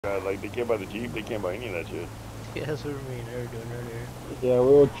Like, they can't buy the Jeep, they can't buy any of that shit. Yeah, that's what we were doing earlier. Yeah,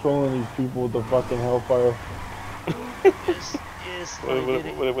 we were trolling these people with the fucking hellfire. Yes, yes, I did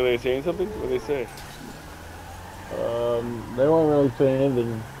it. Were they saying something? What did they say? They weren't really saying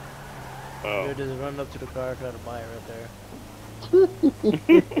anything. Oh. Dude, just run up to the car, try to buy it right there.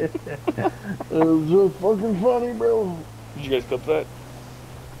 It was just fucking funny, bro. Did you guys clip that?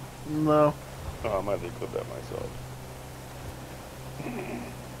 No. Oh, I might have to clip that myself.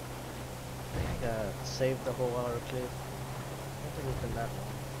 I think I saved the whole hour clip. I don't think it's been that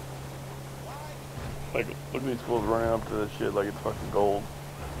long. Like, look at these fools running up to this shit like it's fucking gold.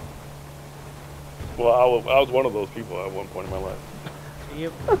 Well, I was one of those people at one point in my life.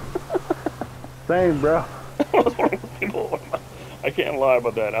 Yep. Same, bro. I was one of those people. I can't lie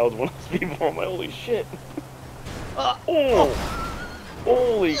about that. I was one of those people. I'm like, holy shit. Oh!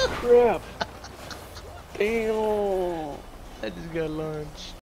 Holy crap. Damn. I just got launched.